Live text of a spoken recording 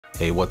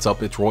Hey, what's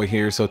up? It's Roy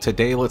here. So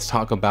today let's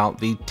talk about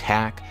the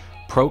TAC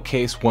Pro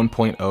Case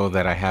 1.0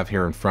 that I have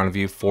here in front of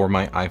you for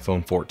my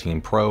iPhone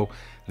 14 Pro.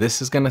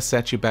 This is going to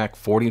set you back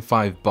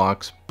 45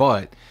 bucks,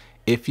 but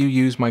if you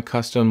use my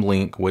custom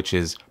link, which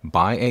is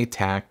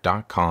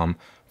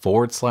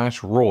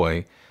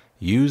buyatac.com/Roy,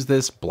 use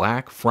this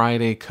Black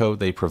Friday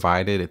code they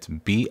provided. It's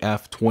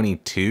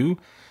BF22.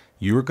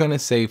 You're going to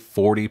save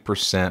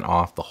 40%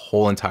 off the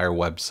whole entire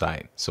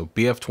website. So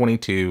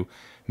BF22,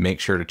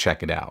 make sure to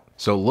check it out.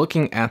 So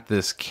looking at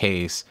this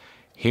case,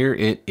 here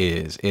it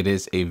is. It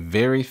is a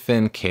very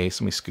thin case.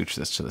 Let me scooch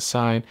this to the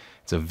side.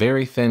 It's a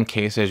very thin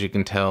case, as you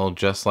can tell,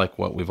 just like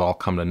what we've all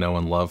come to know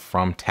and love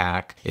from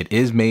TAC. It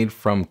is made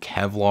from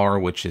Kevlar,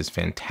 which is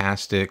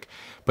fantastic.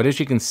 But as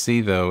you can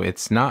see though,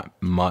 it's not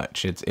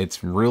much.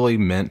 It's really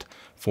meant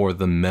for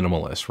the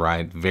minimalist,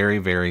 right? Very,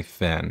 very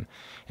thin.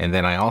 And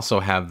then I also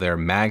have their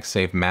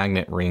MagSafe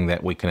magnet ring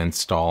that we can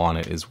install on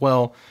it as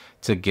well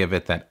to give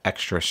it that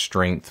extra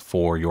strength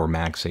for your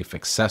MagSafe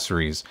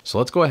accessories. So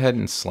let's go ahead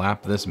and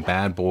slap this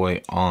bad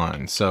boy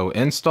on. So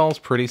install's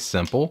pretty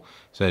simple.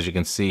 So as you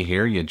can see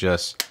here, you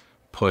just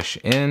push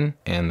in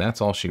and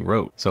that's all she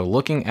wrote. So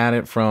looking at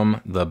it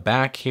from the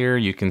back here,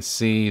 you can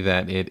see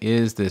that it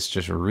is this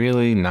just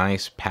really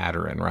nice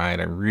pattern, right?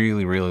 I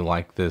really, really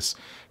like this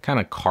kind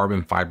of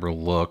carbon fiber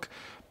look,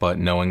 but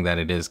knowing that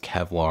it is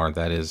Kevlar,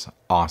 that is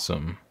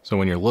awesome. So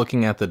when you're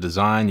looking at the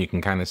design, you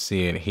can kind of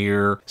see it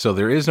here. So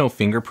there is no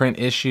fingerprint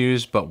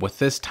issues, but with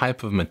this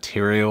type of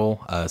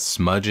material,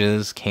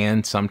 smudges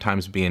can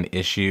sometimes be an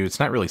issue. It's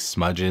not really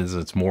smudges,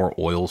 it's more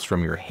oils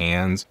from your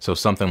hands. So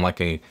something like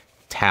a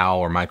towel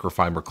or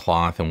microfiber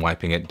cloth and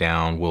wiping it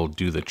down will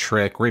do the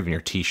trick, or even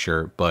your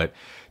t-shirt, but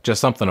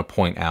just something to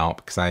point out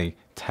because I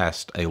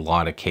test a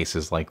lot of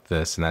cases like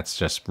this and that's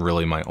just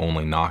really my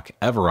only knock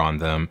ever on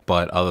them.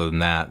 But other than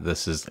that,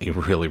 this is a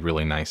really,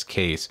 really nice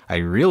case. I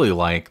really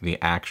like the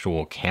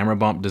actual camera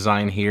bump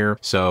design here.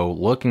 So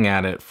looking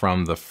at it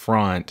from the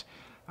front,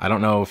 I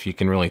don't know if you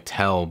can really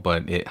tell,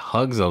 but it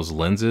hugs those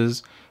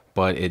lenses,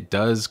 but it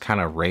does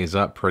kind of raise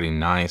up pretty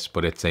nice,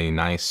 but it's a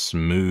nice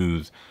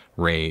smooth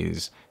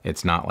raise.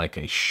 It's not like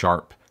a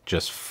sharp,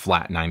 just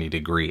flat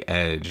 90-degree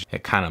edge.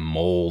 It kind of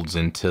molds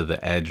into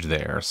the edge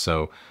there.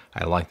 So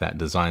I like that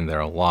design there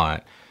a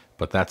lot.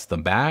 But that's the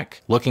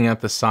back. Looking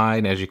at the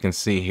side, as you can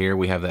see here,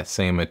 we have that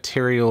same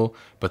material,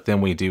 but then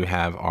we do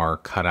have our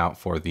cutout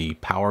for the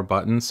power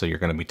button. So you're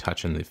going to be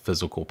touching the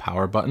physical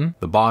power button.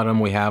 The bottom,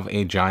 we have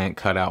a giant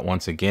cutout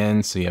once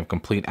again. So you have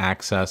complete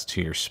access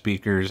to your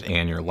speakers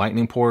and your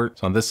lightning port.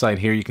 So on this side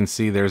here, you can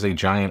see there's a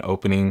giant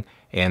opening,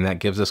 and that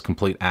gives us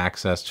complete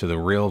access to the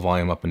real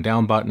volume up and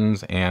down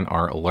buttons and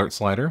our alert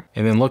slider.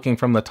 And then looking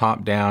from the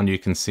top down, you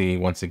can see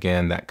once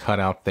again that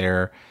cutout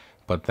there,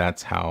 but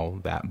that's how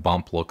that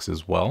bump looks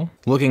as well.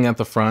 Looking at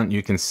the front,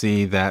 you can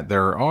see that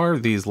there are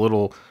these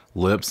little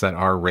lips that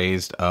are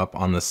raised up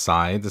on the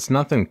sides. It's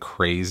nothing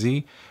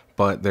crazy,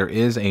 but there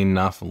is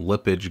enough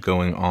lippage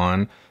going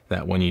on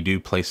that when you do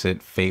place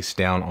it face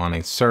down on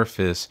a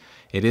surface,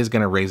 it is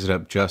going to raise it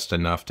up just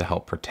enough to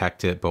help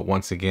protect it. But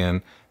once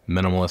again,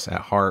 minimalist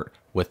at heart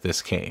with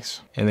this case.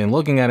 And then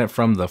looking at it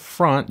from the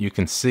front, you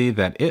can see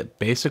that it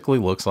basically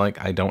looks like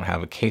I don't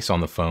have a case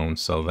on the phone.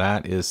 So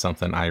that is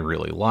something I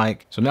really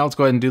like. So now let's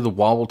go ahead and do the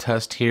wobble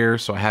test here.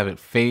 So I have it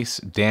face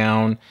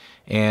down,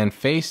 and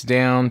face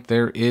down,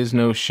 there is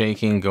no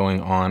shaking going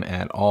on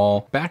at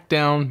all. Back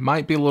down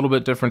might be a little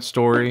bit different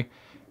story.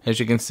 As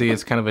you can see,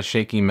 it's kind of a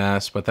shaky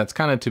mess, but that's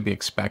kind of to be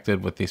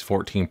expected with these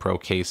 14 Pro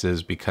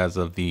cases because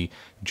of the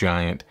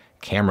giant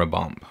camera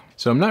bump.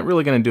 So I'm not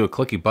really going to do a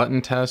clicky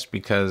button test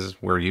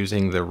because we're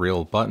using the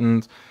real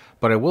buttons,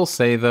 but I will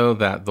say though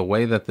that the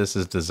way that this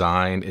is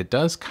designed, it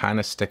does kind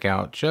of stick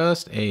out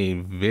just a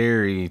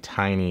very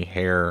tiny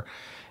hair,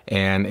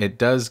 and it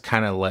does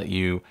kind of let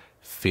you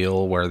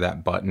feel where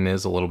that button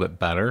is a little bit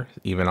better,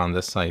 even on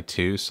this side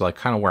too. So like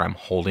kind of where I'm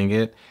holding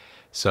it.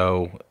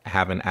 So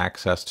having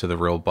access to the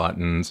real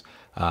buttons,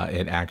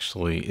 it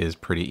actually is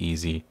pretty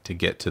easy to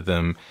get to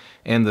them.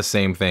 And the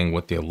same thing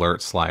with the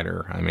alert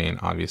slider. I mean,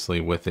 obviously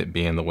with it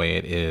being the way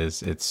it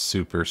is, it's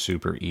super,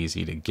 super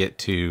easy to get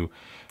to.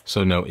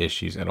 So no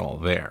issues at all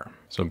there.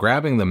 So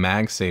grabbing the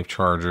MagSafe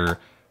charger,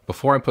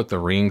 before I put the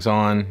rings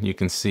on, you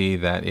can see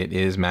that it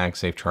is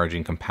MagSafe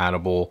charging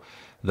compatible.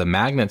 The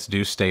magnets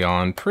do stay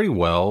on pretty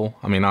well.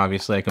 I mean,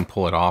 obviously I can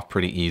pull it off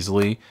pretty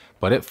easily,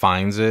 but it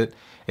finds it.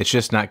 It's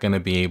just not going to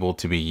be able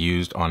to be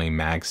used on a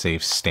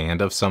MagSafe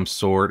stand of some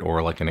sort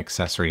or like an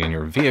accessory in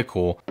your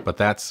vehicle. But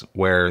that's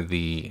where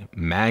the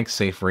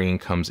MagSafe ring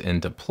comes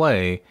into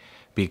play,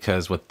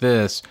 because with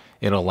this,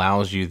 it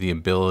allows you the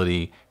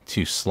ability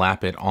to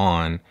slap it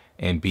on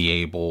and be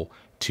able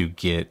to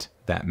get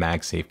that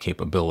MagSafe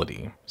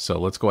capability. So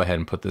let's go ahead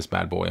and put this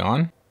bad boy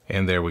on.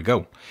 And there we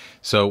go.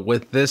 So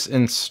with this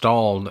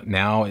installed,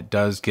 now it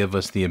does give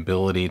us the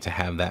ability to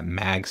have that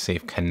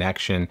MagSafe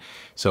connection.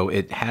 So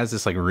it has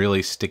this like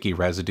really sticky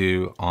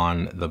residue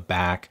on the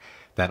back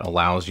that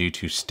allows you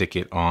to stick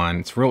it on.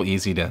 It's real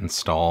easy to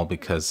install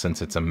because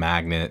since it's a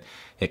magnet,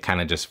 it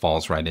kind of just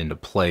falls right into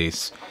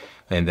place.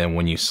 And then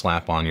when you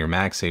slap on your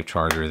MagSafe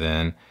charger,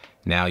 then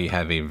Now you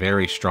have a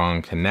very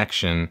strong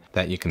connection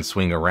that you can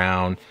swing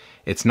around.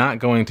 It's not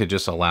going to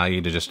just allow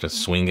you to just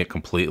swing it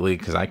completely,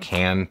 because I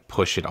can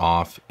push it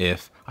off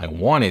if I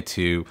wanted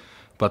to,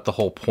 but the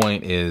whole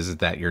point is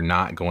that you're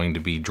not going to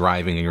be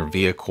driving in your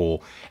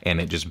vehicle and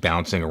it just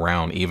bouncing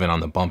around even on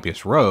the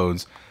bumpiest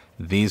roads.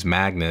 These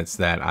magnets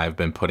that I've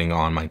been putting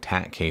on my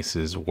TAC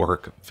cases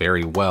work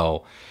very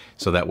well.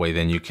 So that way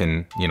then you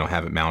can, you know,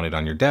 have it mounted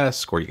on your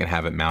desk, or you can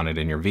have it mounted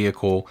in your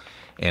vehicle,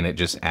 and it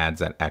just adds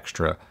that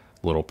extra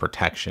little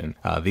protection.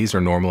 These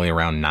are normally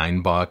around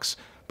 $9,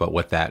 but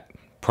with that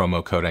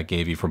promo code I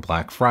gave you for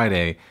Black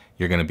Friday,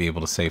 you're going to be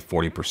able to save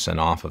 40%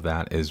 off of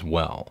that as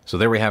well. So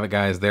there we have it,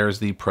 guys. There's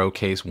the Pro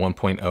Case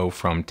 1.0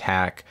 from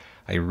TAC.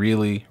 I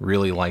really,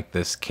 really like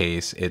this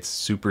case. It's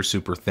super,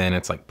 super thin.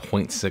 It's like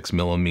 0.6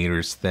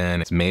 millimeters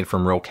thin. It's made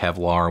from real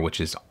Kevlar, which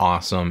is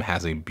awesome.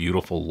 Has a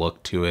beautiful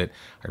look to it.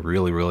 I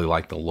really, really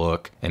like the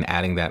look. And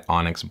adding that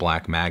Onyx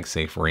Black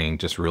MagSafe ring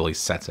just really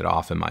sets it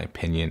off, in my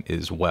opinion,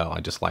 as well.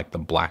 I just like the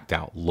blacked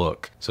out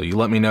look. So you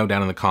let me know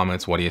down in the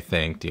comments, what do you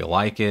think? Do you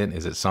like it?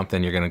 Is it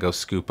something you're gonna go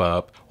scoop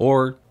up?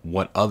 Or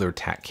what other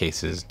TAC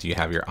cases do you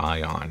have your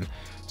eye on?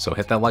 So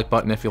hit that like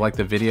button if you liked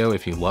the video.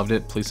 If you loved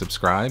it, please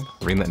subscribe.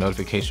 Ring that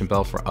notification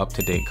bell for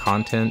up-to-date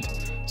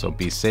content. So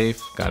be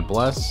safe, God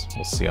bless.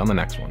 We'll see you on the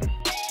next one.